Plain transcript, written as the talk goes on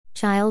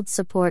Child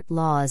support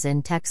laws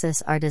in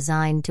Texas are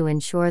designed to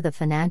ensure the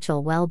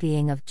financial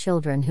well-being of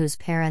children whose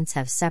parents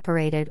have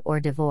separated or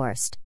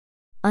divorced.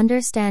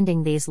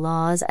 Understanding these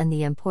laws and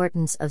the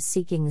importance of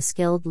seeking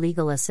skilled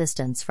legal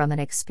assistance from an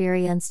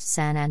experienced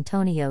San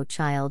Antonio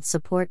child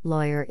support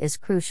lawyer is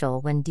crucial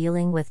when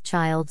dealing with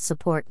child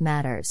support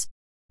matters.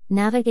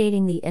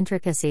 Navigating the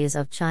intricacies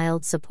of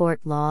child support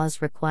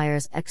laws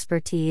requires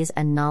expertise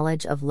and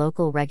knowledge of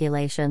local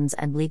regulations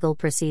and legal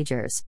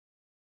procedures.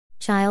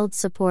 Child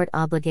support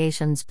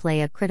obligations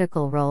play a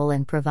critical role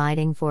in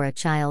providing for a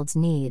child's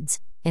needs,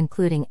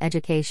 including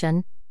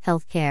education,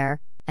 health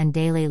care, and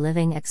daily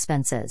living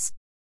expenses.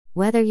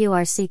 Whether you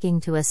are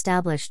seeking to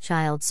establish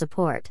child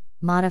support,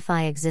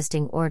 modify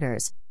existing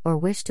orders, or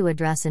wish to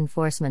address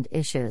enforcement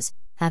issues,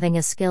 having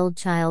a skilled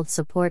child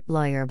support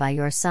lawyer by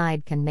your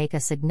side can make a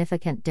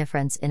significant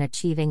difference in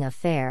achieving a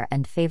fair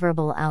and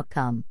favorable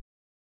outcome.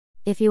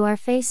 If you are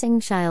facing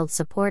child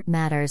support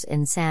matters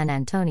in San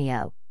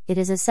Antonio, it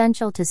is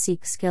essential to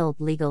seek skilled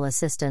legal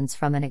assistance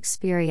from an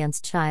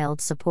experienced child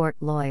support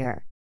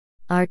lawyer.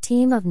 Our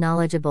team of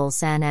knowledgeable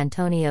San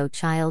Antonio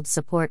child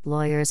support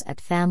lawyers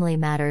at Family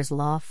Matters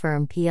Law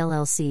Firm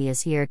PLLC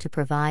is here to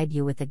provide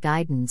you with the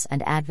guidance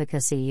and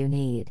advocacy you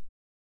need.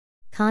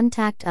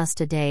 Contact us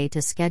today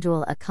to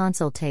schedule a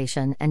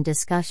consultation and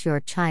discuss your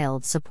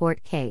child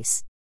support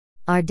case.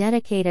 Our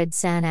dedicated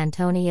San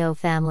Antonio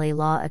family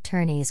law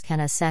attorneys can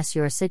assess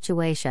your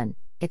situation,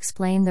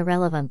 explain the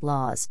relevant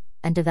laws,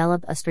 and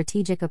develop a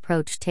strategic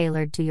approach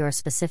tailored to your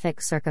specific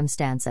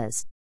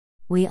circumstances.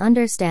 We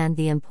understand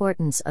the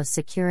importance of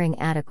securing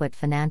adequate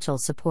financial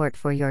support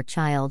for your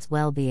child's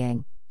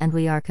well-being, and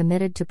we are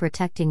committed to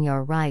protecting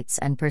your rights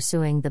and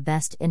pursuing the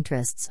best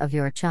interests of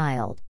your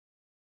child.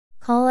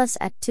 Call us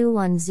at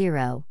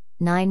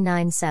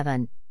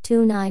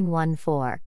 210-997-2914.